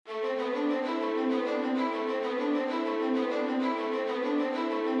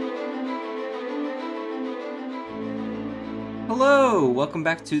Hello, welcome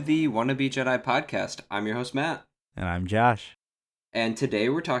back to the Wannabe Jedi podcast. I'm your host, Matt. And I'm Josh. And today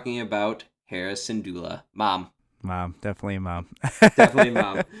we're talking about Hera Syndulla. Mom. Mom, definitely a mom. Definitely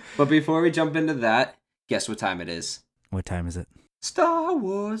Mom. But before we jump into that, guess what time it is? What time is it? Star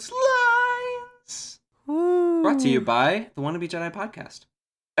Wars Lines! Woo. Brought to you by the Wannabe Jedi podcast.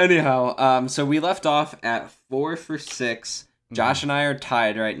 Anyhow, so we left off at 4 for 6. Josh and I are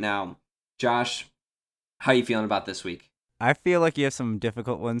tied right now. Josh, how you feeling about this week? I feel like you have some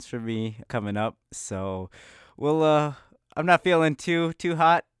difficult ones for me coming up, so I'm not feeling too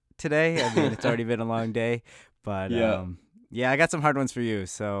hot today. I mean, it's already been a long day, but yeah, I got some hard ones for you,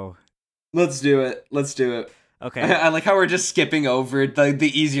 so Let's do it. okay. I like how we're just skipping over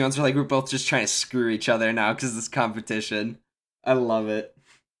the easy ones. We're both just trying to screw each other now because this competition. I love it.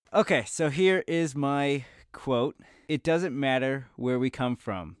 Okay, so here is my quote. It doesn't matter where we come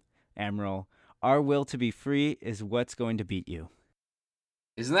from, Admiral. Our will to be free is what's going to beat you.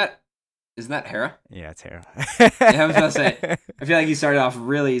 Isn't that Hera? Yeah, it's Hera. Yeah, I was gonna say. I feel like you started off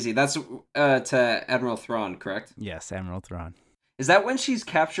really easy. That's to Admiral Thrawn, correct? Yes, Admiral Thrawn. Is that when she's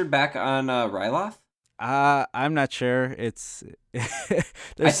captured back on Ryloth? I'm not sure. It's I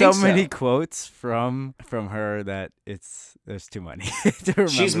there's think so many so. quotes from her that there's too many. to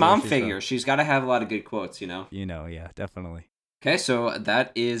remember She's where mom she's figure. from. She's got to have a lot of good quotes, you know? Yeah, definitely. Okay, so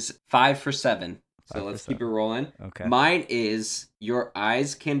that is 5 for 7. So 5 for let's keep it 7. rolling. Okay. Mine is, your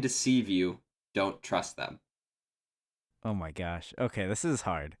eyes can deceive you. Don't trust them. Oh my gosh. Okay, this is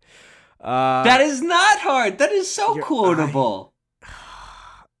hard. That is not hard. That is so Your quotable.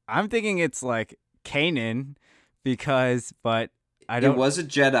 I'm thinking it's like Kanan but I don't. It was a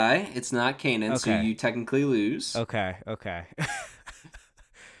Jedi. It's not Kanan, so Okay. you technically lose. Okay.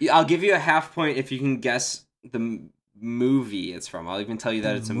 I'll give you a half point if you can guess the movie it's from. I'll even tell you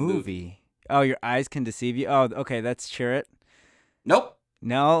that it's a movie. Oh, your eyes can deceive you. Oh, okay, that's Chirrut. Nope.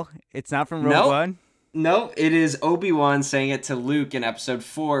 No, it's not from Rogue Nope. One. No, it is Obi-Wan saying it to Luke in episode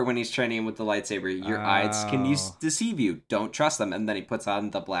 4 when he's training him with the lightsaber. Your eyes can deceive you. Don't trust them. And then he puts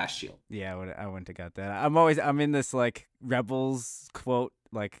on the blast shield. Yeah, I wouldn't have got that. I'm in this like Rebels quote,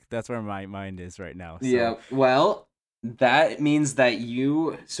 like that's where my mind is right now. So. Yeah, well, that means that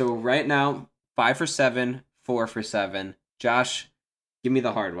so right now, 5 for 7, 4 for 7. Josh, give me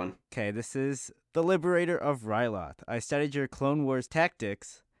the hard one. Okay, this is the Liberator of Ryloth. I studied your Clone Wars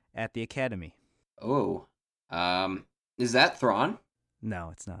tactics at the Academy. Oh, is that Thrawn? No,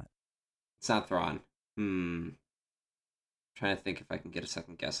 it's not. It's not Thrawn. Trying to think if I can get a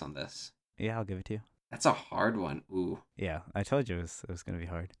second guess on this. Yeah, I'll give it to you. That's a hard one. Ooh. Yeah, I told you it was gonna be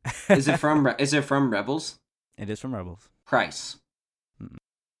hard. Is it from Rebels? It is from Rebels. Price. Mm-mm.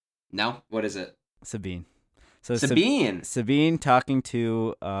 No? What is it? Sabine. So Sabine. Sabine talking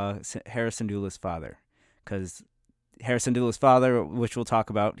to Hera Syndulla's father, because Hera Syndulla's father, which we'll talk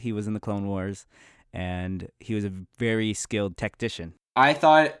about, he was in the Clone Wars, and he was a very skilled tactician. I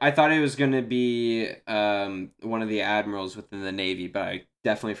thought it was going to be one of the admirals within the Navy, but I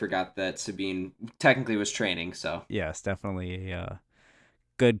definitely forgot that Sabine technically was training, so. Yes, definitely a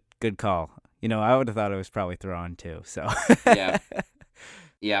good call. I would have thought it was probably Thrawn too, so. Yeah.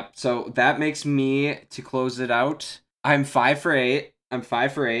 Yeah, so that makes me, to close it out, I'm 5 for 8.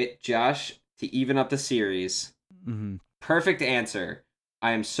 Josh, to even up the series. Mm-hmm. Perfect answer.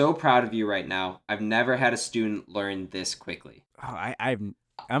 I am so proud of you right now. I've never had a student learn this quickly. Oh, I'm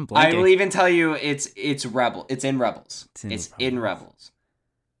blanking. I will even tell you it's Rebel. It's in Rebels. It's in Rebels.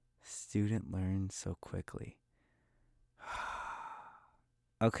 Student learns so quickly.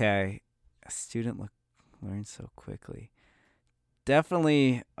 Okay, a student learns so quickly.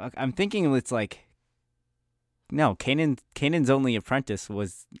 Definitely, I'm thinking it's like. No, Kanan's only apprentice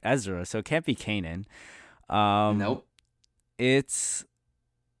was Ezra, so it can't be Kanan. Nope. It's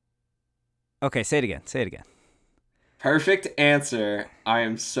okay. Say it again. Perfect answer. I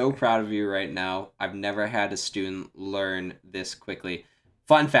am so proud of you right now. I've never had a student learn this quickly.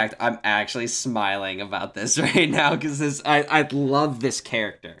 Fun fact, I'm actually smiling about this right now because I love this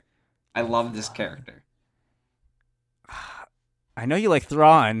character. I love this character. I know you like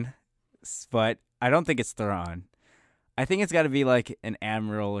Thrawn, but I don't think it's Thrawn. I think it's got to be like an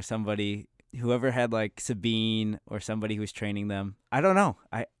admiral or somebody, whoever had like Sabine or somebody who's training them. I don't know.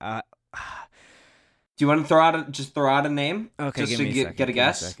 Do you want to throw out a name? Okay, just give me a second. Get a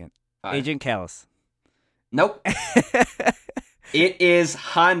guess. Second. 5. Agent Callus. Nope. It is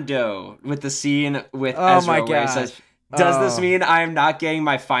Hondo with the scene with Oh Ezra my where he gosh. says, "Does this mean I am not getting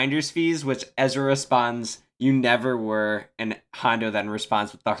my finder's fees?" Which Ezra responds, "You never were," and Hondo then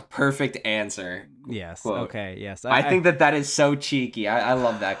responds with the perfect answer. Yes. Quote. Okay. Yes. I think that is so cheeky. I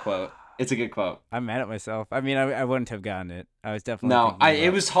love that quote. It's a good quote. I'm mad at myself. I mean, I wouldn't have gotten it. I was definitely No, thinking it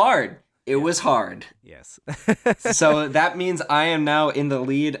about... was hard. It Yeah. was hard. Yes. So that means I am now in the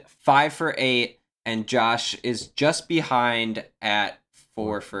lead 5 for 8, and Josh is just behind at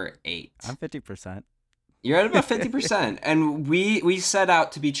 4 for 8. I'm 50%. You're at about 50%. And we set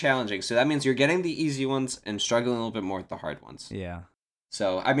out to be challenging. So that means you're getting the easy ones and struggling a little bit more with the hard ones. Yeah.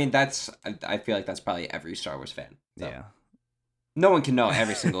 So, I mean, I feel like that's probably every Star Wars fan. So. Yeah. No one can know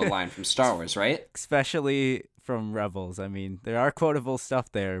every single line from Star Wars, right? Especially from Rebels. I mean, there are quotable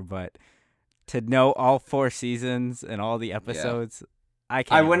stuff there, but to know all 4 seasons and all the episodes, I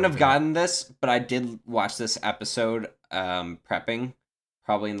can't. I wouldn't have gotten this, but I did watch this episode prepping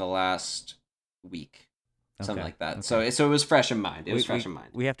probably in the last week. Something like that. Okay. So it was fresh in mind. It was fresh in mind.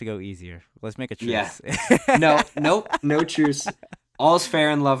 We have to go easier. Let's make a truce. Yeah. No truce. All's fair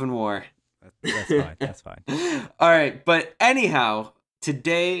in love and war. That's fine. All right, but anyhow,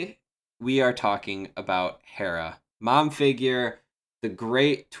 today we are talking about Hera, mom figure, the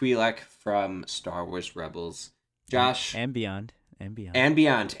great Twi'lek from Star Wars Rebels. Josh. And beyond. And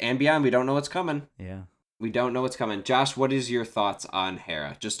beyond. We don't know what's coming. Yeah. We don't know what's coming. Josh, what is your thoughts on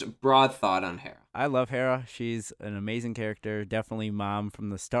Hera? Just a broad thought on Hera. I love Hera. She's an amazing character. Definitely mom from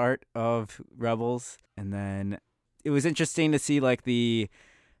the start of Rebels. And then it was interesting to see like the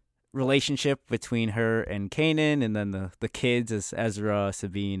relationship between her and Kanan, and then the kids as Ezra,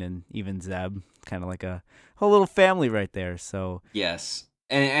 Sabine, and even Zeb. Kind of like a whole little family right there. So yes.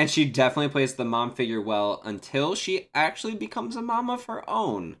 And she definitely plays the mom figure well until she actually becomes a mom of her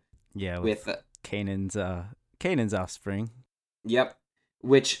own. Yeah, with Kanan's offspring. Yep.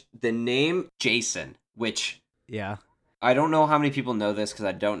 Which the name Jason, which yeah, I don't know how many people know this because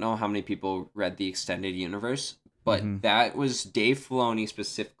I don't know how many people read the extended universe, but that was Dave Filoni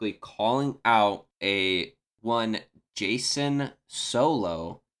specifically calling out Jason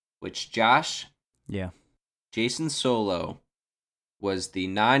Solo, which Josh, Jason Solo was the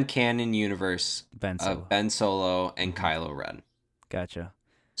non-canon universe of Ben Solo and Kylo Ren. Gotcha.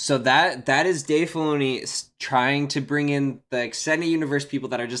 So that is Dave Filoni trying to bring in the extended universe people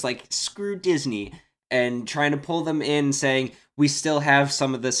that are just like, screw Disney, and trying to pull them in, saying, we still have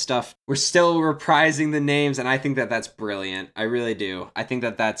some of this stuff. We're still reprising the names, and I think that that's brilliant. I really do. I think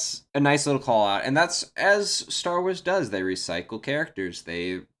that that's a nice little call out, and that's as Star Wars does. They recycle characters.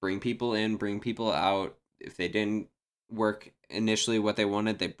 They bring people in, bring people out. If they didn't work initially what they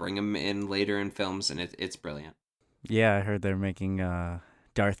wanted, they bring them in later in films, and it's brilliant. Yeah, I heard they're making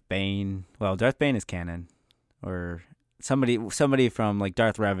Darth Bane. Well, Darth Bane is canon, or somebody from like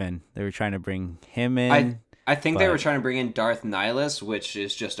Darth Revan. They were trying to bring him in. I think they were trying to bring in Darth Nihilus, which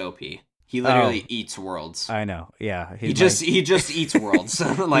is just OP. He literally eats worlds. I know. Yeah, he just eats worlds.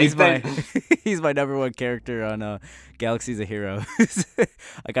 Like he's my number one character on Galaxies of Heroes.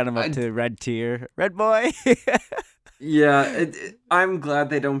 I got him up to red tier. Red boy. Yeah, I'm glad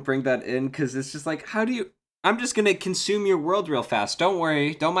they don't bring that in, because it's just like, how do you... I'm just going to consume your world real fast. Don't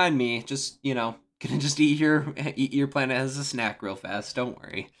worry. Don't mind me. Just, gonna just eat your planet as a snack real fast. Don't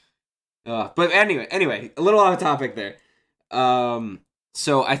worry. But anyway, a little off topic there.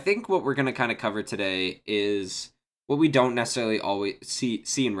 So I think what we're going to kind of cover today is what we don't necessarily always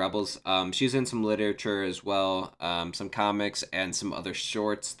see in Rebels. She's in some literature as well, some comics, and some other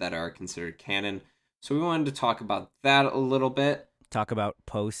shorts that are considered canon. So we wanted to talk about that a little bit. Talk about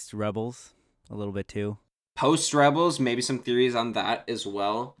post-Rebels a little bit too. Post-Rebels, maybe some theories on that as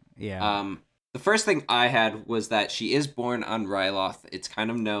well. Yeah. The first thing I had was that she is born on Ryloth. It's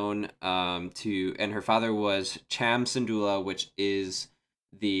kind of known and her father was Hera Syndulla, which is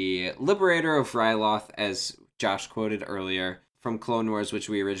the liberator of Ryloth, as Josh quoted earlier, from Clone Wars, which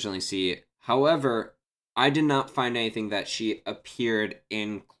we originally see. However, I did not find anything that she appeared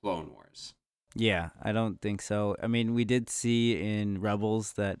in Clone Wars. Yeah, I don't think so. I mean, we did see in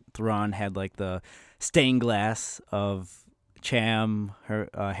Rebels that Thrawn had like the stained glass of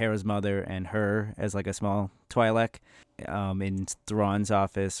Hera's mother, and her as like a small Twi'lek in Thrawn's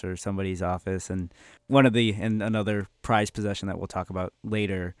office or somebody's office, and another prized possession that we'll talk about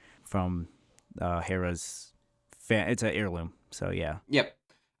later from Hera's it's an heirloom. So yeah. Yep,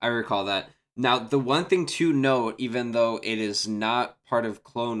 I recall that. Now, the one thing to note, even though it is not part of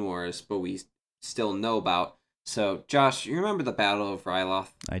Clone Wars, but we still know about. So, Josh, you remember the Battle of Ryloth?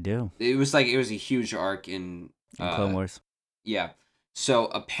 I do. It was a huge arc in Clone Wars. Yeah. So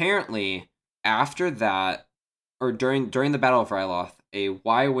apparently, after that, or during the Battle of Ryloth, a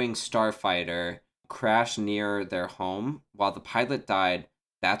Y-wing starfighter crashed near their home. While the pilot died,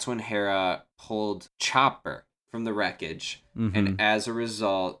 that's when Hera pulled Chopper from the wreckage, and as a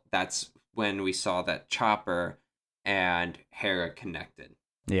result, that's when we saw that Chopper and Hera connected.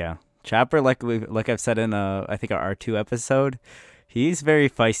 Yeah. Chopper, like I've said in I think our R2 episode, he's very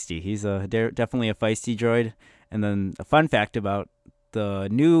feisty. He's definitely a feisty droid. And then a fun fact about the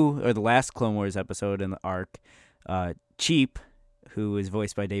last Clone Wars episode in the arc, Cheap, who is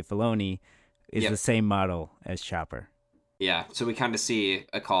voiced by Dave Filoni, is the same model as Chopper. Yeah, so we kind of see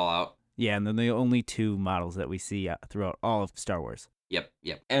a call out. Yeah, and then the only two models that we see throughout all of Star Wars. Yep.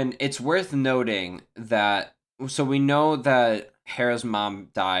 And it's worth noting that, so we know that Hera's mom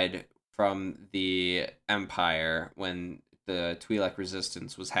died from the Empire when the Twi'lek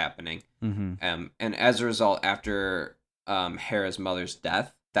resistance was happening. Mm-hmm. And as a result, after Hera's mother's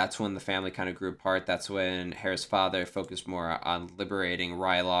death, that's when the family kind of grew apart. That's when Hera's father focused more on liberating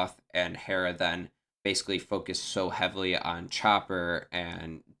Ryloth, and Hera then basically focused so heavily on Chopper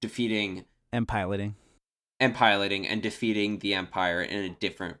and defeating and piloting and defeating the Empire in a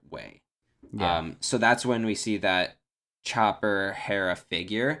different way. Yeah. So that's when we see that Chopper Hera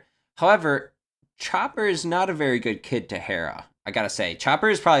figure. However, Chopper is not a very good kid to Hera. I gotta say, Chopper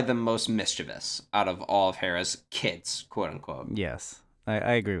is probably the most mischievous out of all of Hera's kids, quote unquote. Yes, I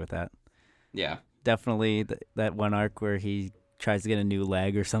agree with that. Yeah. Definitely that one arc where he tries to get a new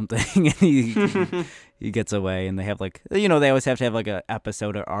leg or something and he gets away, and they have they always have to have a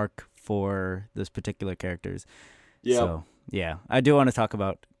episode or arc for those particular characters. Yeah. So, yeah, I do want to talk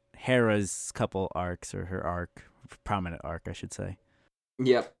about Hera's couple arcs, or her arc, prominent arc, I should say.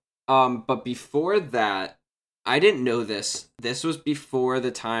 Yep. But before that, I didn't know this. This was before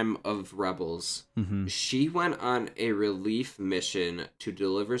the time of Rebels. Mm-hmm. She went on a relief mission to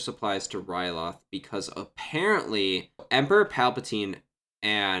deliver supplies to Ryloth because apparently Emperor Palpatine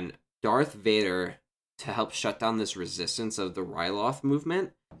and Darth Vader, to help shut down this resistance of the Ryloth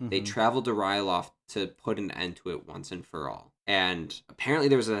movement, they traveled to Ryloth to put an end to it once and for all. And apparently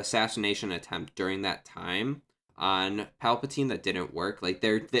there was an assassination attempt during that time on Palpatine that didn't work.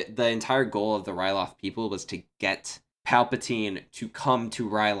 The entire goal of the Ryloth people was to get Palpatine to come to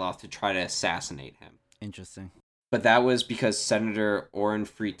Ryloth to try to assassinate him. Interesting. But that was because Senator Orrin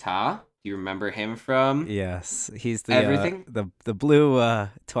Frita, do you remember him from? Yes, he's the Everything? The blue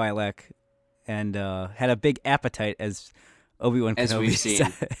Twi'lek, and had a big appetite, as Obi-Wan Kenobi as we've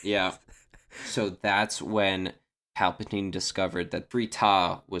seen. said. Yeah. So that's when Palpatine discovered that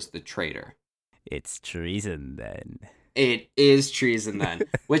Frita was the traitor. It's treason then. It is treason then.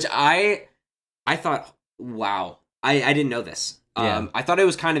 Which I thought, wow. I didn't know this. Yeah. I thought it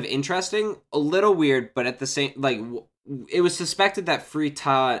was kind of interesting, a little weird, but at the same, it was suspected that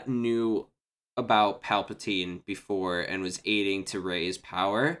Frita knew about Palpatine before and was aiding to raise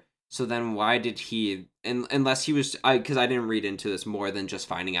power. So then why did he, unless he was, because I didn't read into this more than just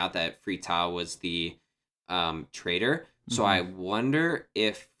finding out that Frita was the traitor. So I wonder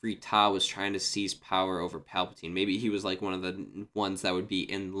if Frita was trying to seize power over Palpatine. Maybe he was one of the ones that would be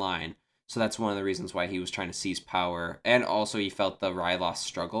in line. So that's one of the reasons why he was trying to seize power. And also he felt the Ryloth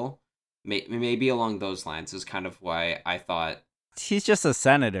struggle. Maybe along those lines is kind of why I thought. He's just a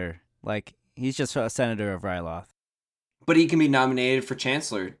senator. He's just a senator of Ryloth. But he can be nominated for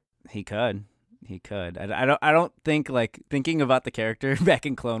Chancellor. He could. I don't think, thinking about the character back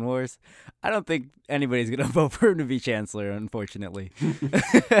in Clone Wars, I don't think anybody's gonna vote for him to be Chancellor, unfortunately.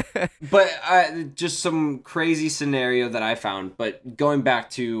 But just some crazy scenario that I found. But going back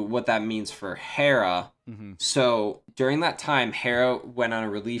to what that means for Hera, so during that time, Hera went on a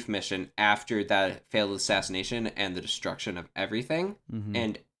relief mission after that failed assassination and the destruction of everything,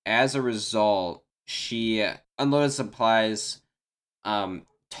 and as a result, she unloaded supplies,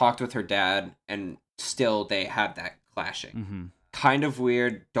 talked with her dad, and still they had that clashing. Kind of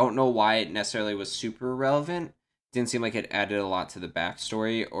weird. Don't know why it necessarily was super relevant. Didn't seem like it added a lot to the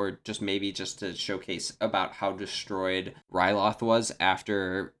backstory, or maybe just to showcase about how destroyed Ryloth was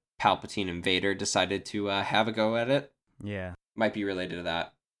after Palpatine and Vader decided to have a go at it. Yeah. Might be related to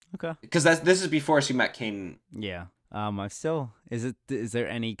that. Okay. Because this is before she met Kanan. Yeah. Is there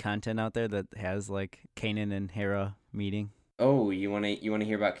any content out there that has Kanan and Hera meeting? Oh, you wanna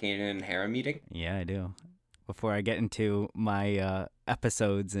hear about Kanan and Hera meeting? Yeah, I do. Before I get into my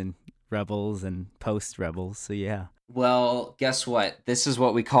episodes and Rebels and post Rebels, so yeah. Well, guess what? This is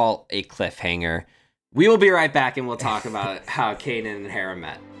what we call a cliffhanger. We will be right back, and we'll talk about how Kanan and Hera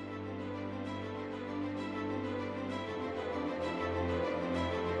met.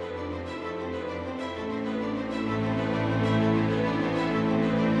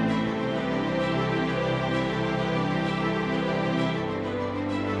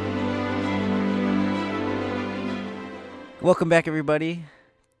 Welcome back, everybody.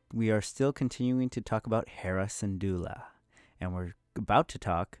 We are still continuing to talk about Hera Syndulla, and we're about to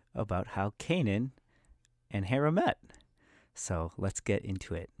talk about how Kanan and Hera met. So let's get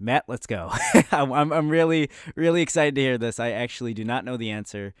into it. Matt, let's go. I'm really, really excited to hear this. I actually do not know the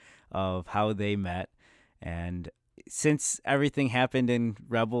answer of how they met. And since everything happened in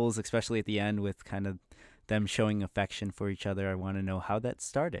Rebels, especially at the end with kind of them showing affection for each other, I want to know how that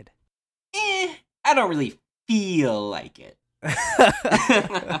started. I don't really feel like it.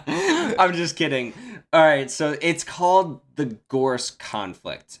 I'm just kidding. All right, so it's called the Gorse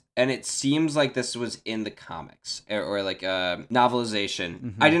conflict, and it seems like this was in the comics or like a novelization.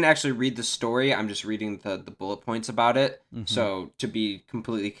 Mm-hmm. I didn't actually read the story. I'm just reading the bullet points about it. Mm-hmm. So to be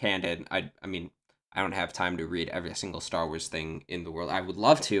completely candid, I mean, I don't have time to read every single Star Wars thing in the world. I would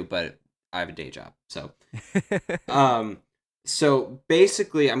love to, but I have a day job. So, so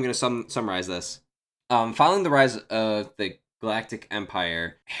basically, I'm gonna summarize this. Following the rise of the Galactic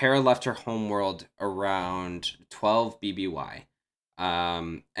Empire, Hera left her homeworld around 12 BBY.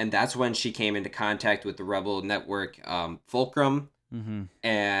 And that's when she came into contact with the rebel network, Fulcrum, mm-hmm.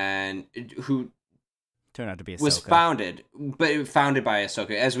 and who turned out to be Ahsoka. Was founded by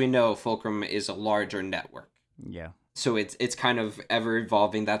Ahsoka. As we know, Fulcrum is a larger network. Yeah. So it's kind of ever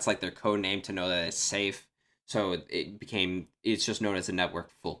evolving. That's like their code name to know that it's safe. So it's just known as the network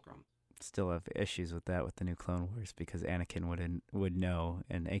Fulcrum. Still have issues with that with the new Clone Wars because Anakin would know,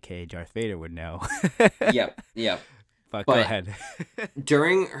 and AKA Darth Vader would know. Yep. But go ahead.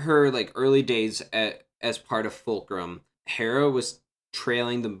 During her like early days as part of Fulcrum, Hera was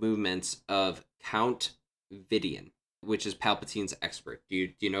trailing the movements of Count Vidian, which is Palpatine's expert. Do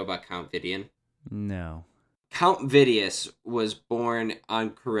you know about Count Vidian? No. Count Vidius was born on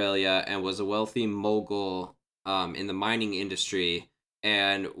Corellia and was a wealthy mogul in the mining industry,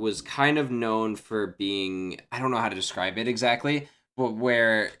 and was kind of known for being, I don't know how to describe it exactly, but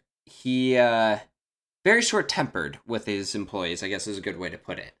where he very short-tempered with his employees, I guess is a good way to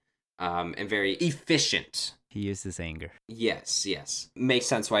put it, and very efficient. He used his anger. Yes. Makes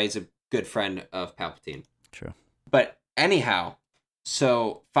sense why he's a good friend of Palpatine. True. But anyhow,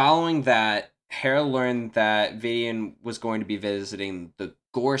 so following that, Hera learned that Vidian was going to be visiting the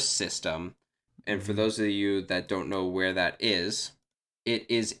Gorse system. And for those of you that don't know where that is, it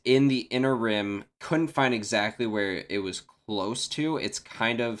is in the Inner Rim. Couldn't find exactly where it was close to.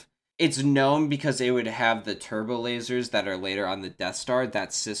 It's known because it would have the turbo lasers that are later on the Death Star.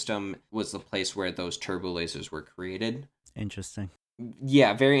 That system was the place where those turbo lasers were created. Interesting.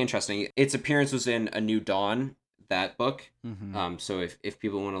 Yeah, very interesting. Its appearance was in A New Dawn, that book. Mm-hmm. So if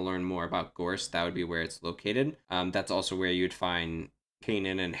people want to learn more about Gorse, that would be where it's located. That's also where you'd find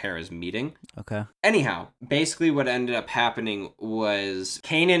Kanan and Hera's meeting. Okay. Anyhow, basically what ended up happening was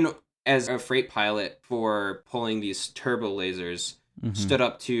Kanan, as a freight pilot for pulling these turbo lasers, stood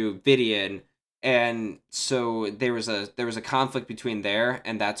up to Vidian, and so there was a conflict between there,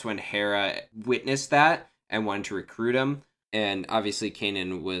 and that's when Hera witnessed that and wanted to recruit him. And obviously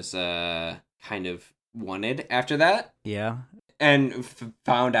Kanan was kind of wanted after that. Yeah. And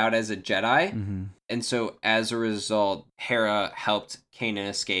found out as a Jedi. Mm-hmm. And so as a result, Hera helped Kanan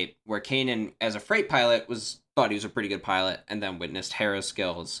escape, where Kanan, as a freight pilot, thought he was a pretty good pilot, and then witnessed Hera's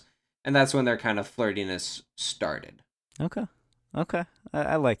skills. And that's when their kind of flirtiness started. Okay.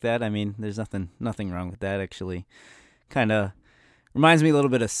 I like that. I mean, there's nothing wrong with that, actually. Kind of reminds me a little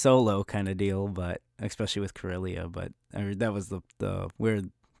bit of Solo kind of deal, but especially with Corellia. But that was the where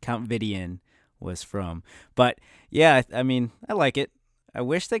Count Vidian was from. But yeah, I mean, I like it. I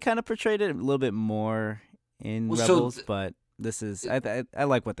wish they kind of portrayed it a little bit more in Rebels, but this is I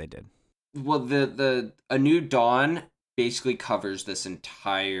like what they did. Well, the A New Dawn basically covers that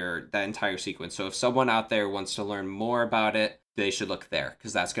entire sequence. So if someone out there wants to learn more about it, they should look there,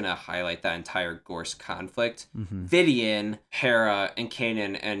 because that's going to highlight that entire Gorse conflict. Mm-hmm. Vidian, Hera, and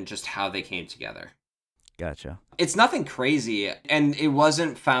Kanan, and just how they came together. Gotcha. It's nothing crazy, and it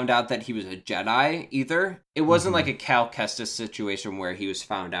wasn't found out that he was a Jedi either. It wasn't like a Cal Kestis situation where he was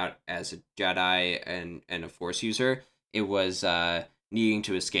found out as a Jedi and a Force user. It was needing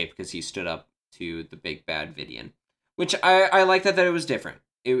to escape because he stood up to the big bad Vidian, which I like that it was different.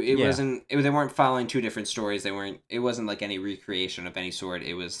 It wasn't. They weren't following two different stories. It wasn't like any recreation of any sort.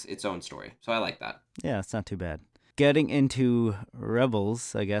 It was its own story. So I like that. Yeah, it's not too bad. Getting into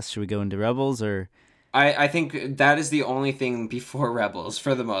Rebels, I guess. Should we go into Rebels or? I think that is the only thing before Rebels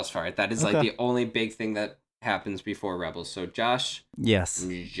for the most part. That is like the only big thing that happens before Rebels. So Josh, yes,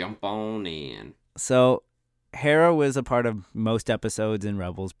 jump on in. So Hera was a part of most episodes in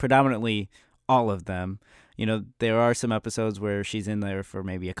Rebels, predominantly all of them. You know, there are some episodes where she's in there for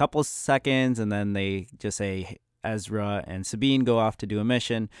maybe a couple seconds, and then they just say Ezra and Sabine go off to do a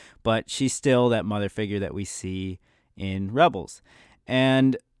mission, but she's still that mother figure that we see in Rebels.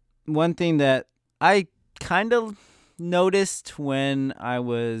 And one thing that I kind of noticed when I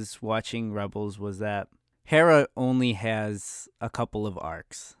was watching Rebels was that Hera only has a couple of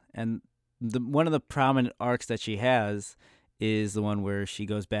arcs, and one of the prominent arcs that she has is the one where she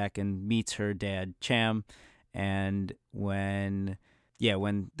goes back and meets her dad Cham, and when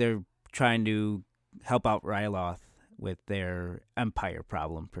they're trying to help out Ryloth with their empire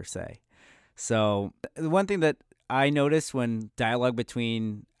problem per se. So the one thing that I noticed when dialogue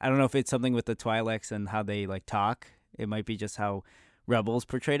between, I don't know if it's something with the Twi'leks and how they like talk. It might be just how Rebels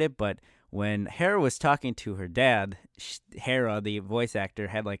portrayed it, but when Hera was talking to her dad, Hera, the voice actor,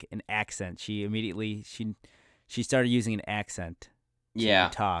 had like an accent. She immediately she started using an accent to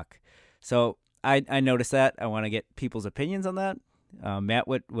talk. So I noticed that. I want to get people's opinions on that. Matt,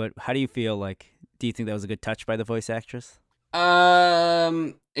 what how do you feel? Like, do you think that was a good touch by the voice actress?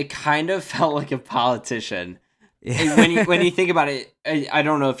 It kind of felt like a politician. Yeah. When you think about it, I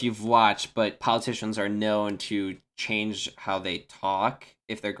don't know if you've watched, but politicians are known to change how they talk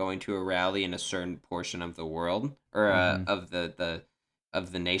if they're going to a rally in a certain portion of the world or of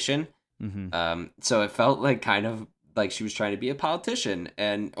the nation. Mm-hmm. So it felt like kind of like she was trying to be a politician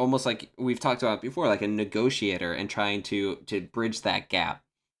and almost like we've talked about before, like a negotiator and trying to bridge that gap,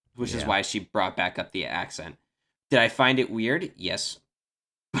 which is why she brought back up the accent. Did I find it weird? Yes,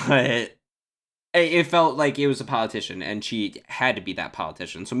 but it felt like it was a politician and she had to be that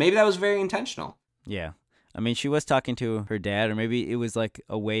politician. So maybe that was very intentional. Yeah. I mean, she was talking to her dad, or maybe it was like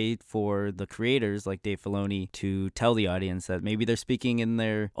a way for the creators, like Dave Filoni, to tell the audience that maybe they're speaking in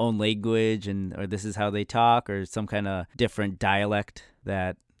their own language, or this is how they talk, or some kind of different dialect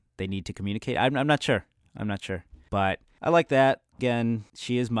that they need to communicate. I'm not sure. But I like that. Again,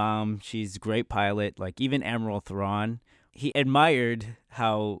 she is mom. She's a great pilot. Like, even Admiral Thrawn, he admired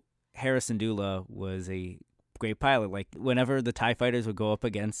how Hera Syndulla was a great pilot. Like, whenever the TIE fighters would go up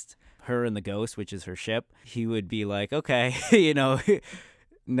against her and the Ghost, which is her ship, he would be like, okay,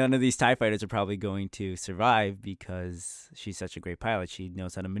 none of these TIE fighters are probably going to survive because she's such a great pilot. She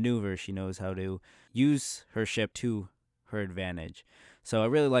knows how to maneuver. She knows how to use her ship to her advantage. So I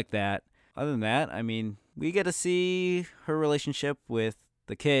really like that. Other than that, I mean, we get to see her relationship with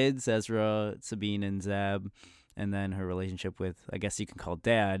the kids, Ezra, Sabine, and Zeb, and then her relationship with, I guess you can call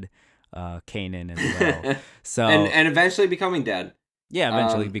Dad, Kanan as well. So and eventually becoming Dad. Yeah,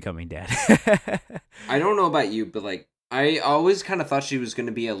 eventually becoming Dad. I don't know about you, but like I always kind of thought she was going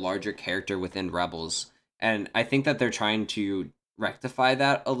to be a larger character within Rebels, and I think that they're trying to rectify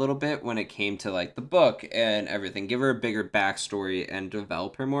that a little bit when it came to like the book and everything. Give her a bigger backstory and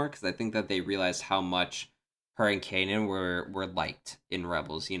develop her more, because I think that they realized how much her and Kanan were liked in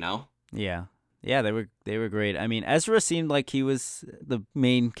Rebels. Yeah, they were great. I mean, Ezra seemed like he was the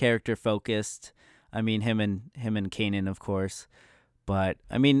main character focused. I mean, him and Kanan, of course. But,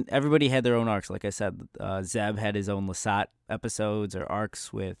 I mean, everybody had their own arcs. Like I said, Zeb had his own Lasat episodes or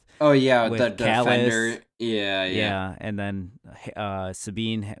arcs with the Callus. Defender. Yeah. And then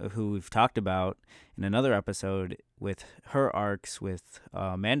Sabine, who we've talked about in another episode, with her arcs with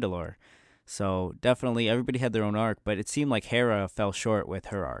Mandalore. So definitely everybody had their own arc, but it seemed like Hera fell short with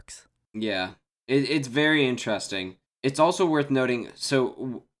her arcs. Yeah, it's very interesting. It's also worth noting,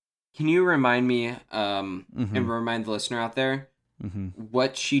 so can you remind me and remind the listener out there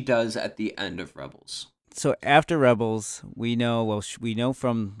what she does at the end of Rebels? So after Rebels, we know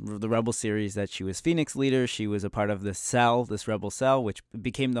from the Rebel series that she was Phoenix leader. She was a part of this Rebel cell, which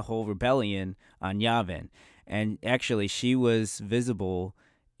became the whole rebellion on Yavin. And actually, she was visible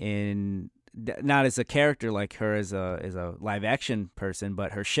in, not as a character like her as a live action person,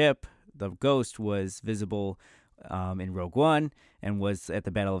 but her ship, the Ghost, was visible in Rogue One and was at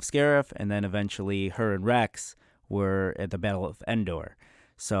the Battle of Scarif, and then eventually her and Rex were at the Battle of Endor.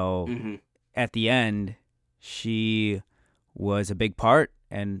 So at the end, she was a big part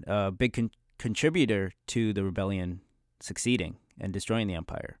and a big contributor to the rebellion succeeding and destroying the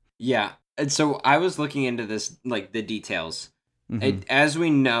Empire. Yeah, and so I was looking into this, like the details. As we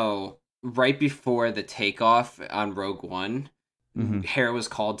know, right before the takeoff on Rogue One, Hera was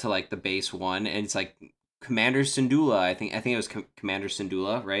called to like the base 1, and it's like Commander Syndulla. I think it was Commander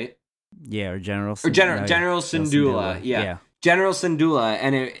Syndulla, right? Yeah, or General Syndulla. Yeah. General Syndulla,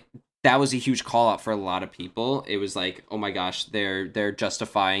 and that was a huge call out for a lot of people. It was like, oh my gosh, they're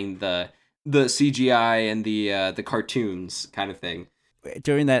justifying the CGI and the cartoons kind of thing.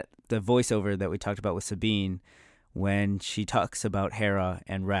 During the voiceover that we talked about with Sabine, when she talks about Hera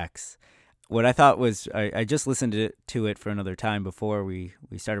and Rex, what I thought was, I just listened to it for another time before we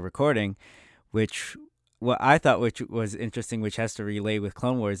started recording, what I thought which was interesting, which has to relay with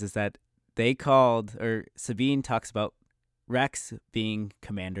Clone Wars, is that Sabine talks about Rex being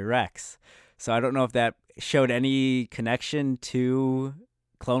Commander Rex. So I don't know if that showed any connection to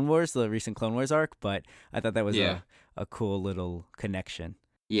Clone Wars, the recent Clone Wars arc, but I thought that was Yeah. a cool little connection.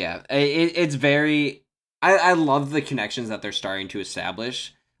 Yeah, it's very. I love the connections that they're starting to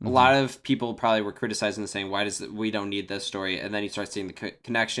establish. A Mm-hmm. lot of people probably were criticizing and saying, "Why does we don't need this story?" And then you start seeing the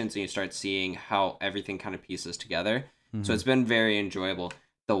connections, and you start seeing how everything kind of pieces together. So Mm-hmm. it's been very enjoyable.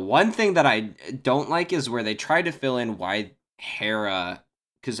 The one thing that I don't like is where they try to fill in why Hera,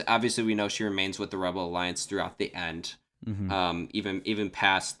 because obviously we know she remains with the Rebel Alliance throughout the end, Mm-hmm. even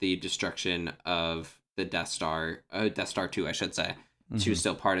past the destruction of the Death Star 2, I should say. She Mm-hmm. was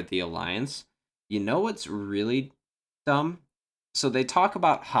still part of the Alliance. You know what's really dumb? So they talk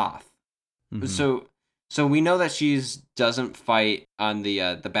about Hoth. Mm-hmm. So we know that she's doesn't fight on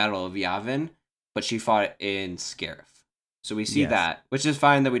the Battle of Yavin, but she fought in Scarif. So we see Yes. that, which is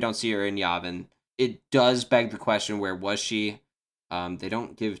fine that we don't see her in Yavin. It does beg the question, where was she? They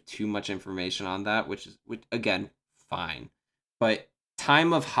don't give too much information on that, which again fine. But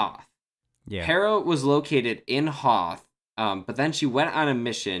time of Hoth. Yeah. Hera was located in Hoth, but then she went on a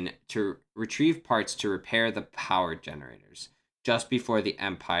mission to retrieve parts to repair the power generators just before the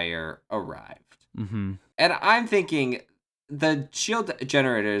Empire arrived. Mm-hmm. And I'm thinking the shield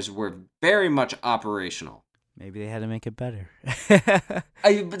generators were very much operational. Maybe they had to make it better.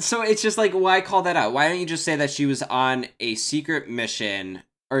 So it's just like, why call that out? Why don't you just say that she was on a secret mission,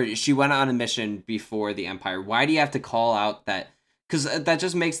 or she went on a mission before the Empire? Why do you have to call out that? Because that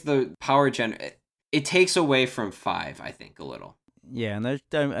just makes the power it takes away from 5, I think, a little. Yeah, and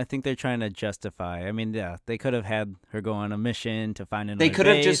I think they're trying to justify. I mean, yeah, they could have had her go on a mission to find They another could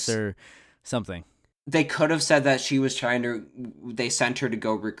have base just or something. they could have said that she was trying to. They sent her to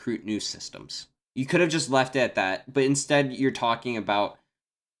go recruit new systems. You could have just left it at that, but instead you're talking about.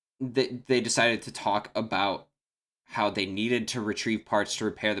 They decided to talk about how they needed to retrieve parts to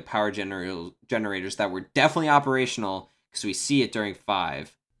repair the power generators that were definitely operational, because we see it during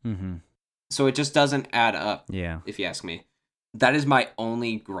 5. Mm-hmm. So it just doesn't add up, Yeah. if you ask me. That is my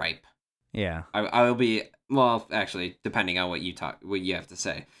only gripe. Yeah. I will be, well, actually, depending on what you have to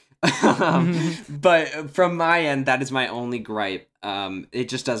say. Mm-hmm. But from my end, that is my only gripe. It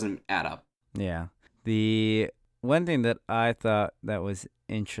just doesn't add up. Yeah. The one thing that I thought that was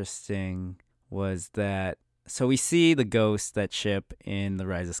interesting was that so we see the ghost, that ship in the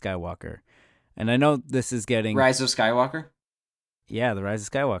Rise of Skywalker. And I know this is getting Rise of Skywalker? yeah, the Rise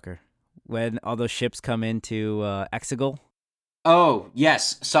of Skywalker. When all those ships come into Exegol. Oh,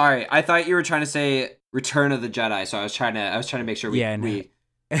 yes. Sorry. I thought you were trying to say Return of the Jedi, so I was trying to make sure Yeah, and we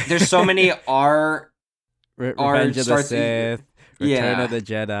there's so many Revenge of the starts Sith, Return of yeah. the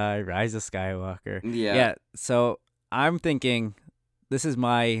Jedi, Rise of Skywalker. Yeah. Yeah, so I'm thinking this is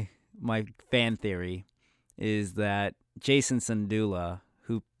my fan theory is that Jason Syndulla,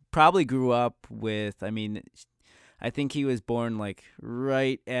 who probably grew up with, I mean, I think he was born like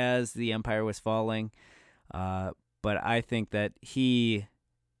right as the Empire was falling. But I think that he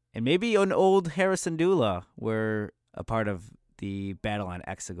and maybe an old Hera Syndulla were a part of the battle on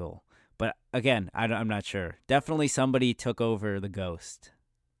Exegol. But again, I'm not sure. Definitely somebody took over the ghost.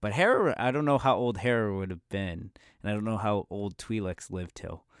 But Hera, I don't know how old Hera would have been, and I don't know how old Twi'leks lived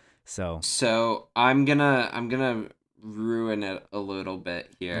till. So I'm gonna ruin it a little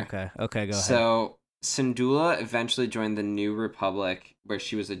bit here. Okay, go ahead. So Syndulla eventually joined the New Republic, where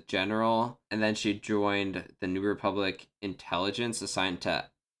she was a general, and then she joined the New Republic intelligence assigned to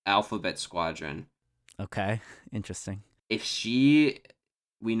Alphabet Squadron. Okay, interesting. If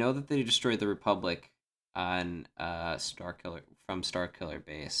we know that they destroyed the Republic on Starkiller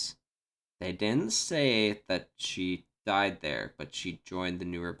Base. They didn't say that she died there, but she joined the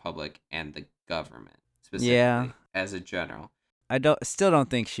New Republic and the government specifically as a general. I still don't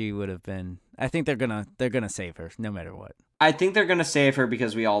think she would have been. I think they're gonna save her no matter what. I think they're gonna save her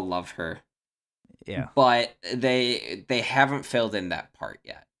because we all love her. Yeah. But they haven't filled in that part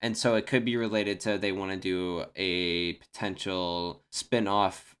yet. And so it could be related to they want to do a potential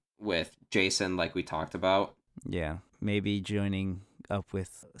spin-off with Jason like we talked about. Yeah. Maybe joining up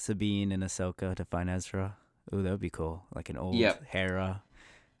with Sabine and Ahsoka to find Ezra. Ooh, that would be cool. Like an old Hera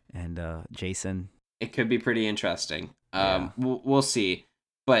and Jason. It could be pretty interesting. Yeah. We'll see.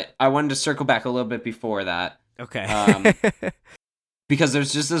 But I wanted to circle back a little bit before that. Okay. Because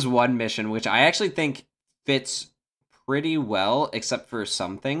there's just this one mission which I actually think fits pretty well, except for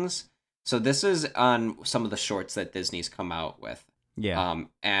some things. So this is on some of the shorts that Disney's come out with. Yeah.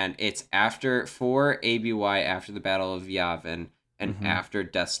 And it's for ABY after the Battle of Yavin and after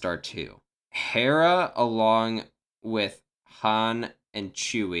Death Star 2. Hera, along with Han and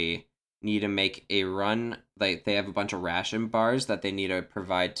Chewie, need to make a run. Like, they have a bunch of ration bars that they need to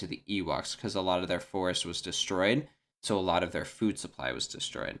provide to the Ewoks because a lot of their forest was destroyed. So a lot of their food supply was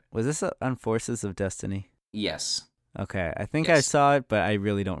destroyed. Was this on Forces of Destiny? Yes. Okay, I think I Yes. saw it, but I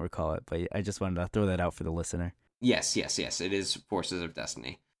really don't recall it. But I just wanted to throw that out for the listener. Yes. It is Forces of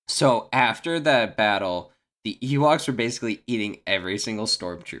Destiny. So after that battle, the Ewoks were basically eating every single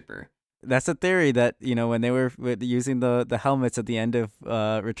stormtrooper. That's a theory that, when they were using the helmets at the end of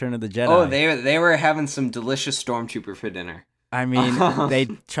Return of the Jedi. Oh, they were having some delicious stormtrooper for dinner. I mean, they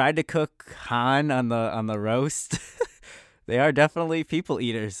tried to cook Han on the roast. They are definitely people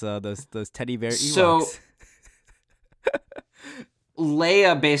eaters. Those teddy bear Ewoks. So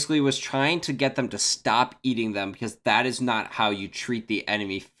Leia basically was trying to get them to stop eating them because that is not how you treat the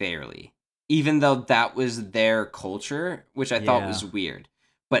enemy fairly. Even though that was their culture, which I thought was weird.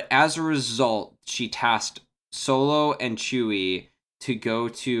 But as a result, she tasked Solo and Chewie to go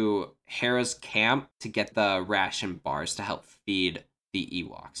to Hera's camp to get the ration bars to help feed the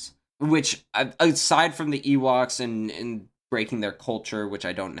Ewoks. Which, aside from the Ewoks and breaking their culture, which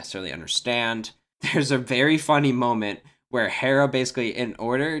I don't necessarily understand, there's a very funny moment where Hera basically, in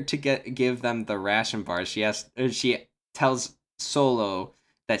order to give them the ration bars, she tells Solo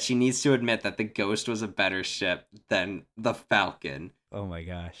that she needs to admit that the Ghost was a better ship than the Falcon. Oh my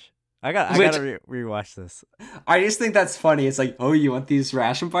gosh. I gotta rewatch this. I just think that's funny. It's like, oh, you want these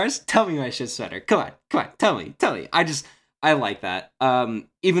ration bars? Tell me my shit's better. Come on, tell me. I like that.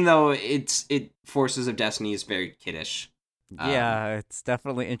 Even though Forces of Destiny is very kiddish. Yeah, it's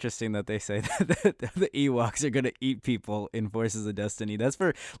definitely interesting that they say that the Ewoks are gonna eat people in Forces of Destiny. That's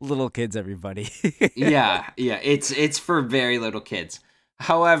for little kids, everybody. yeah, it's for very little kids.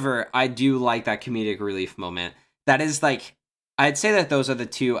 However, I do like that comedic relief moment. That is like, I'd say that those are the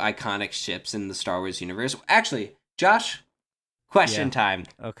two iconic ships in the Star Wars universe. Actually, Josh, question time.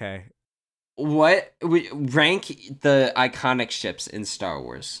 Okay. What rank the iconic ships in Star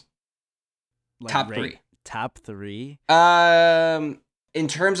Wars? Like Top 3. Top 3? In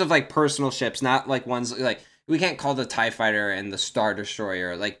terms of like personal ships, not like ones like we can't call the TIE Fighter and the Star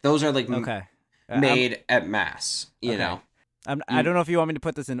Destroyer. Like those are like made at mass, you know. I don't know if you want me to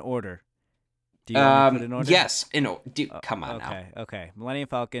put this in order. Do you want me to put it in order? Yes, come on now. Okay. Millennium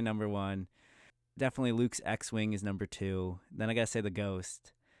Falcon, number 1. Definitely Luke's X-Wing is number 2. Then I gotta say the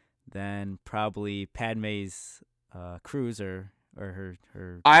Ghost. Then probably Padme's cruiser or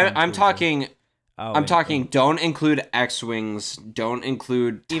her. I'm talking. Oh, I'm talking. Don't include X-Wings. Don't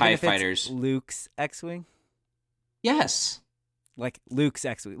include TIE Fighters. Luke's X-Wing? Yes. Like Luke's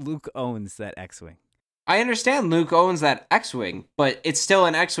X-Wing. Luke owns that X-Wing. I understand Luke owns that X-Wing, but it's still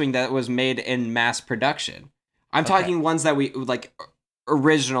an X-Wing that was made in mass production. I'm talking ones that we like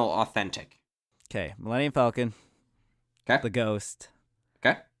original, authentic. Okay, Millennium Falcon. Okay. The Ghost.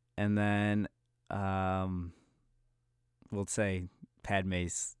 Okay. And then we'll say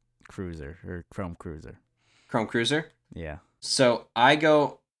Padme's cruiser or Chrome Cruiser. Chrome Cruiser? Yeah. So I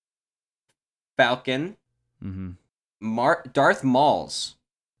go Falcon. Mm-hmm. Darth Maul's.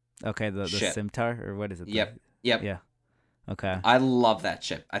 Okay, the Scimitar, or what is it? Yep. Yeah. Okay. I love that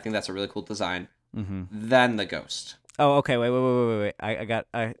ship. I think that's a really cool design. Mm-hmm. Then the Ghost. Oh, okay. Wait.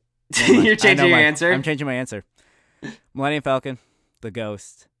 I You're changing your answer? I'm changing my answer. Millennium Falcon, the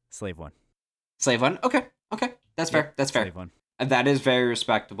Ghost, Slave One. Slave One? Okay. That's fair. That's fair. Slave One. That is very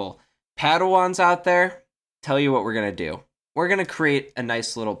respectable. Padawans out there, tell you what we're going to do. We're going to create a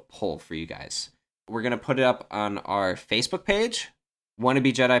nice little poll for you guys. We're going to put it up on our Facebook page,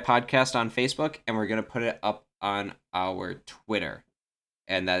 Wannabe Jedi Podcast on Facebook, and we're going to put it up on our Twitter,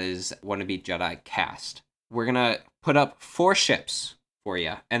 and that is Wannabe Jedi Cast. We're going to put up 4 ships for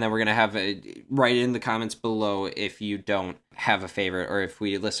you, and then we're going to have write in the comments below if you don't have a favorite, or if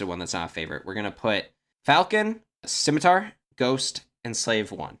we listed one that's not a favorite. We're going to put Falcon, Scimitar, Ghost, and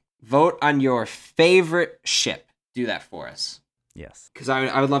Slave One. Vote on your favorite ship. Do that for us. Yes. Because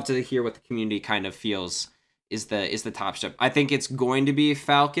I would love to hear what the community kind of feels is the top ship. I think it's going to be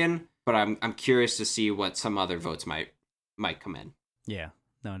Falcon, but I'm curious to see what some other votes might come in. Yeah.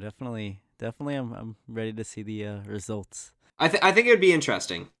 No, definitely. I'm ready to see the results. I think it would be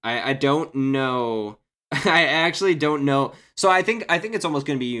interesting. I don't know. I actually don't know. So I think it's almost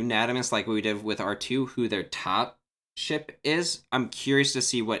going to be unanimous, like we did with R2, who their top ship is. I'm curious to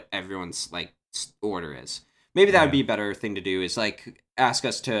see what everyone's like order is. Maybe that would be a better thing to do, is like ask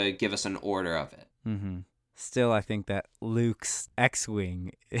us to give us an order of it. Mm-hmm. Still, I think that Luke's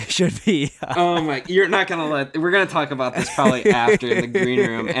X-Wing should be. Oh my! You're not gonna we're gonna talk about this probably after in the green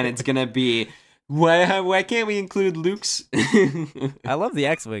room, and it's gonna be why can't we include Luke's? I love the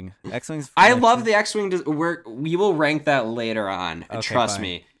X-Wing. X-Wing's. I love the X-Wing. We will rank that later on. Okay, trust fine.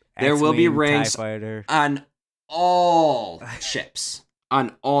 me. There will be X-Wing, TIE ranks Fighter. on all ships.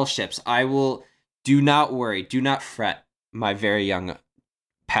 On all ships. I will. Do not worry. Do not fret, my very young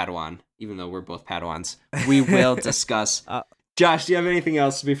Padawan. Even though we're both Padawans, we will discuss. Josh, do you have anything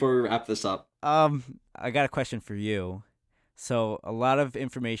else before we wrap this up? I got a question for you. So a lot of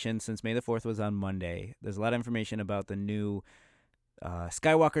information since May the 4th was on Monday. There's a lot of information about the new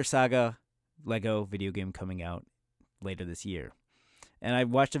Skywalker Saga Lego video game coming out later this year. And I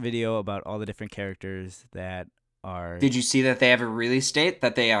watched a video about all the different characters that are... Did you see that they have a release date?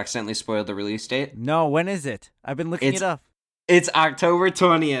 That they accidentally spoiled the release date? No, when is it? I've been looking it up. It's October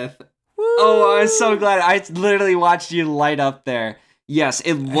 20th. Woo! Oh, I'm so glad. I literally watched you light up there. Yes,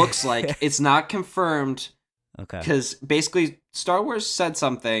 it looks like it's not confirmed. Okay. Because basically Star Wars said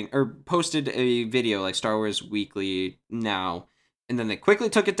something or posted a video like Star Wars Weekly now, and then they quickly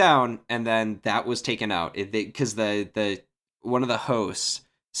took it down, and then that was taken out because the one of the hosts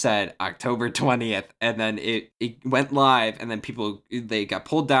said October 20th, and then it went live, and then they got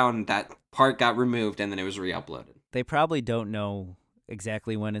pulled down, that part got removed, and then it was re-uploaded. They probably don't know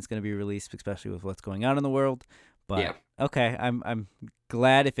exactly when it's going to be released, especially with what's going on in the world. But yeah. Okay, I'm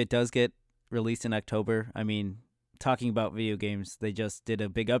glad if it does get released in October. I mean, talking about video games, they just did a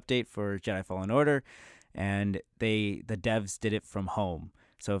big update for Jedi Fallen Order, and the devs did it from home.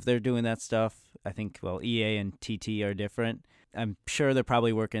 So if they're doing that stuff, I think, well, EA and TT are different. I'm sure they're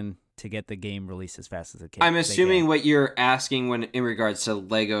probably working to get the game released as fast as it can. I'm assuming what you're asking when in regards to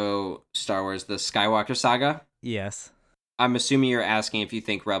Lego Star Wars, the Skywalker Saga? Yes. I'm assuming you're asking if you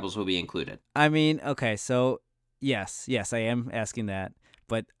think Rebels will be included. I mean, okay, so yes, I am asking that.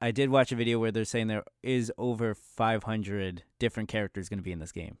 But I did watch a video where they're saying there is over 500 different characters going to be in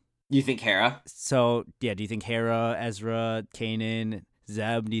this game. You think Hera? So, yeah, do you think Hera, Ezra, Kanan,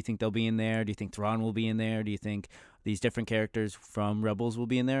 Zeb, do you think they'll be in there? Do you think Thrawn will be in there? Do you think these different characters from Rebels will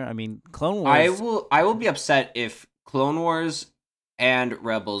be in there? I mean, Clone Wars... I will be upset if Clone Wars and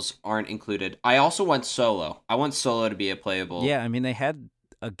Rebels aren't included. I also want Solo. I want Solo to be a playable... Yeah, I mean, they had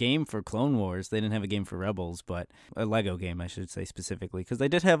a game for Clone Wars. They didn't have a game for Rebels, but a Lego game, I should say specifically, because they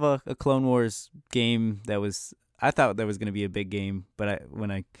did have a Clone Wars game that was... I thought that was going to be a big game, but when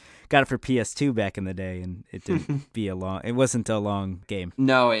I got it for PS2 back in the day, and it didn't it wasn't a long game.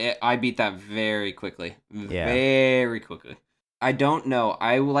 No, I beat that very quickly. Yeah. Very quickly. I don't know.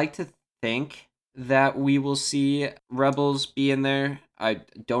 I would like to think that we will see Rebels be in there. I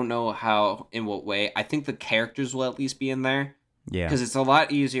don't know how, in what way. I think the characters will at least be in there. Yeah. Because it's a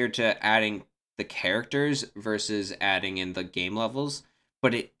lot easier to adding the characters versus adding in the game levels.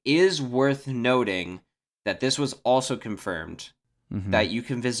 But it is worth noting that this was also confirmed that you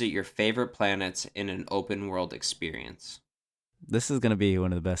can visit your favorite planets in an open world experience. This is going to be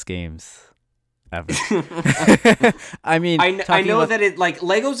one of the best games ever. I mean, I know that it like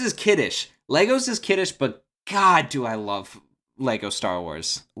Legos is kiddish. But God, do I love Lego Star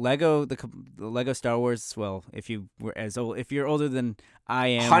Wars. The Lego Star Wars. Well, if you're older than I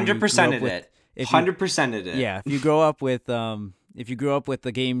am, 100%ed it. 100%ed it. Yeah, if you grow up with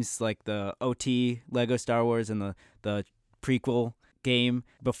the games like the OT Lego Star Wars and the prequel game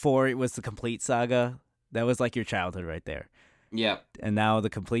before it was the complete saga, that was like your childhood right there. Yeah. And now the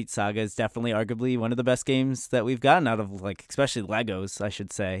complete saga is definitely arguably one of the best games that we've gotten out of, like, especially Legos, I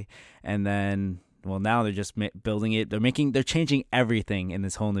should say. And then, well, now they're just building it. They're changing everything in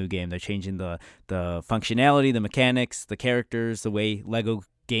this whole new game. They're changing the functionality, the mechanics, the characters, the way Lego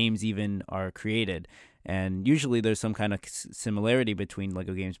games even are created. And usually there's some kind of similarity between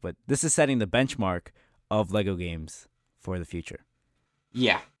Lego games, but this is setting the benchmark of Lego games for the future.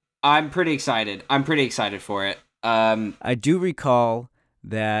 Yeah. I'm pretty excited. For it. I do recall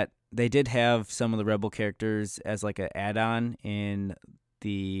that they did have some of the Rebel characters as like an add-on in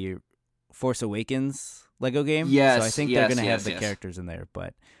the Force Awakens Lego game. Yes, so I think they're going to have the characters in there,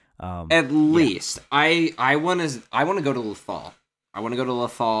 but at least I want to go to Lothal.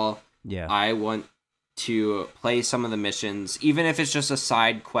 Yeah. I want to play some of the missions, even if it's just a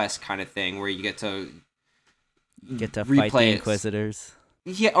side quest kind of thing where you get to fight the Inquisitors.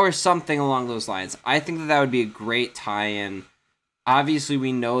 Yeah, or something along those lines. I think that would be a great tie-in. Obviously,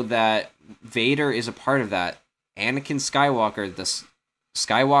 we know that Vader is a part of that. Anakin Skywalker, the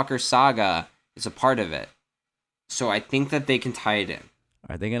Skywalker saga, is a part of it. So I think that they can tie it in.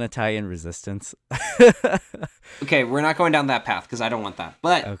 Are they going to tie in Resistance? Okay, we're not going down that path because I don't want that.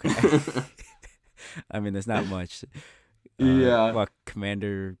 But okay. I mean, there's not much. Yeah.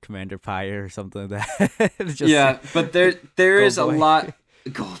 Commander Pyre or something like that. But there is a lot.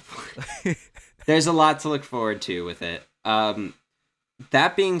 Gold. There's a lot to look forward to with it.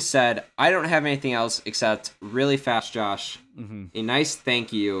 that being said, I don't have anything else except really fast, Josh. Mm-hmm. A nice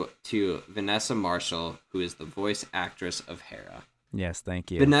thank you to Vanessa Marshall, who is the voice actress of Hera. Yes,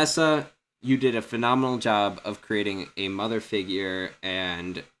 thank you. Vanessa, you did a phenomenal job of creating a mother figure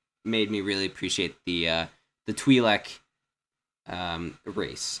and made me really appreciate the Twi'lek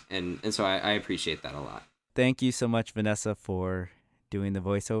race. And so I appreciate that a lot. Thank you so much, Vanessa, for doing the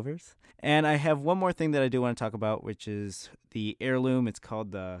voiceovers. And I have one more thing that I do want to talk about, which is the heirloom. It's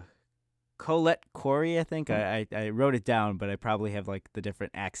called the Colette Quarry, I think. I wrote it down, but I probably have like the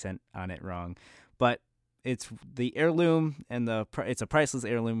different accent on it wrong. But it's the heirloom, and it's a priceless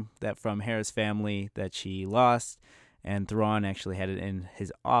heirloom that from Hera's family that she lost, and Thrawn actually had it in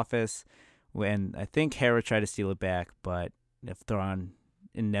his office when I think Hera tried to steal it back, but if Thrawn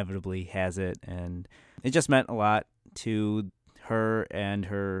inevitably has it, and it just meant a lot to her and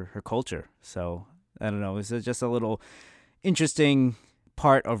her culture. So I don't know, it's just a little interesting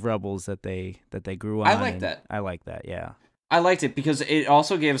part of Rebels that they grew on. I like that. I like that. Yeah, I liked it because it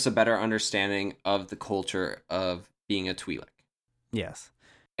also gave us a better understanding of the culture of being a Twi'lek. Yes,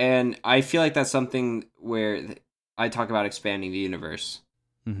 and I feel like that's something where I talk about expanding the universe.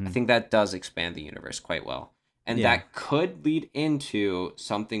 mm-hmm. I think that does expand the universe quite well. And that could lead into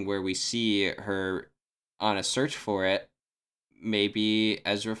something where we see her on a search for it. Maybe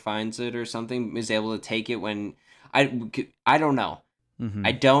Ezra finds it or something, is able to take it when... I don't know. Mm-hmm.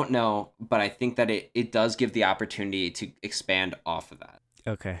 I don't know, but I think that it does give the opportunity to expand off of that.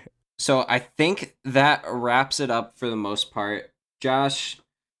 Okay. So I think that wraps it up for the most part. Josh,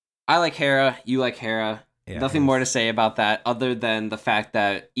 I like Hera. You like Hera. Yeah, Nothing more to say about that other than the fact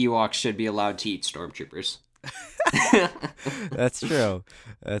that Ewoks should be allowed to eat stormtroopers. That's true.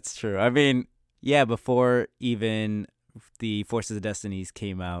 That's true. I mean, yeah, before even the Forces of Destinies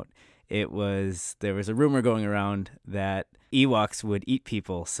came out, there was a rumor going around that Ewoks would eat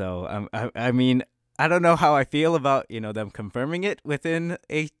people. So I mean, I don't know how I feel about them confirming it within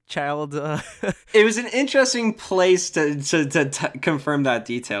a child. It was an interesting place to confirm that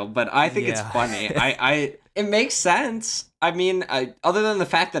detail, but I think it's funny. It makes sense. I mean, other than the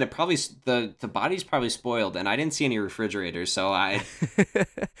fact that it probably the body's probably spoiled, and I didn't see any refrigerators. So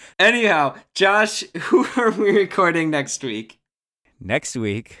anyhow, Josh, who are we recording next week? Next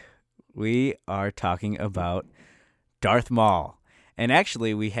week, we are talking about Darth Maul, and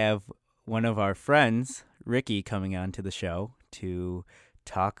actually, we have one of our friends, Ricky, coming on to the show to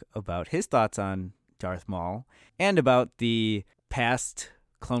talk about his thoughts on Darth Maul and about the past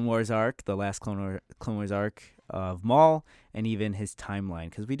Clone Wars arc, the last Clone Wars arc of Maul, and even his timeline,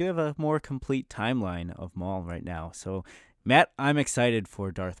 because we do have a more complete timeline of Maul right now. So, Matt, I'm excited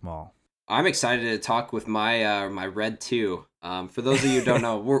for Darth Maul. I'm excited to talk with my my Red 2. For those of you who don't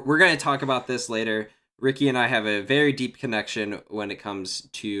know, we're going to talk about this later. Ricky and I have a very deep connection when it comes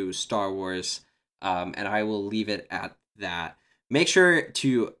to Star Wars, and I will leave it at that. Make sure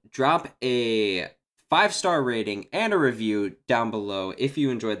to drop a 5-star rating and a review down below if you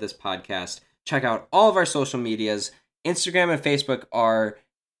enjoyed this podcast. Check out all of our social medias. Instagram and Facebook are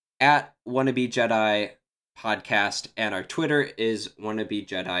at Wannabe Jedi Podcast, and our Twitter is Wannabe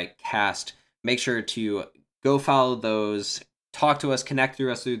Jedi Cast. Make sure to go follow those, talk to us, connect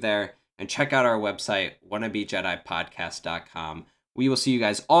through us through there, and check out our website, wannabejedipodcast.com. We will see you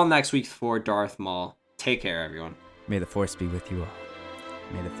guys all next week for Darth Maul. Take care, everyone. May the Force be with you all.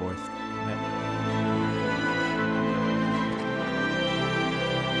 May the Force